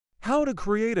How to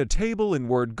create a table in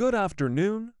Word. Good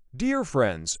afternoon, dear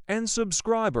friends and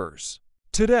subscribers.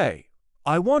 Today,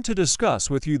 I want to discuss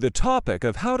with you the topic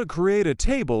of how to create a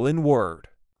table in Word.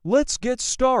 Let's get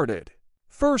started.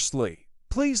 Firstly,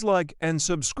 please like and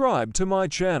subscribe to my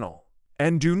channel.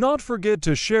 And do not forget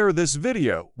to share this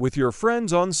video with your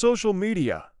friends on social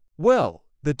media. Well,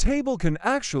 the table can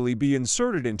actually be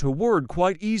inserted into Word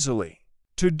quite easily.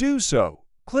 To do so,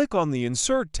 click on the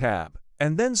Insert tab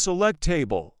and then select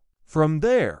Table. From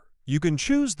there, you can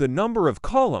choose the number of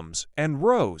columns and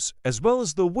rows as well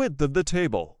as the width of the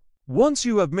table. Once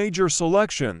you have made your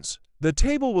selections, the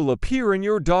table will appear in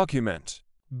your document.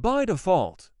 By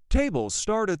default, tables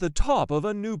start at the top of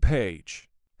a new page.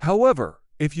 However,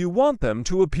 if you want them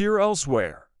to appear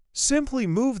elsewhere, simply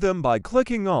move them by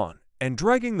clicking on and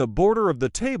dragging the border of the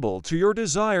table to your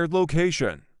desired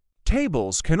location.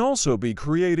 Tables can also be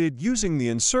created using the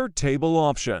Insert Table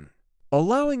option,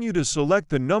 allowing you to select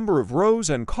the number of rows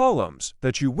and columns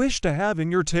that you wish to have in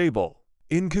your table.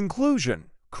 In conclusion,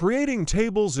 creating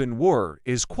tables in Word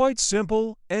is quite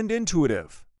simple and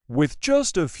intuitive. With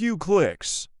just a few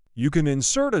clicks, you can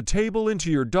insert a table into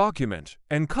your document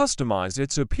and customize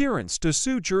its appearance to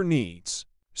suit your needs.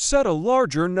 Set a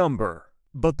larger number.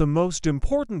 But the most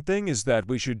important thing is that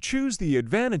we should choose the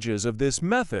advantages of this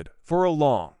method for a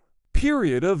long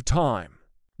period of time.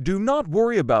 Do not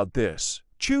worry about this.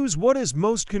 Choose what is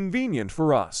most convenient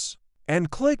for us and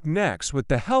click Next with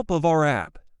the help of our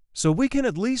app, so we can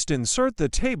at least insert the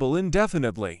table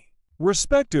indefinitely,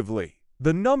 respectively,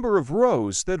 the number of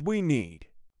rows that we need.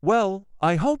 Well,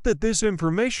 I hope that this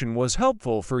information was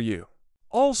helpful for you.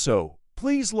 Also,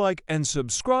 please like and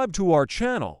subscribe to our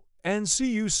channel, and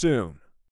see you soon.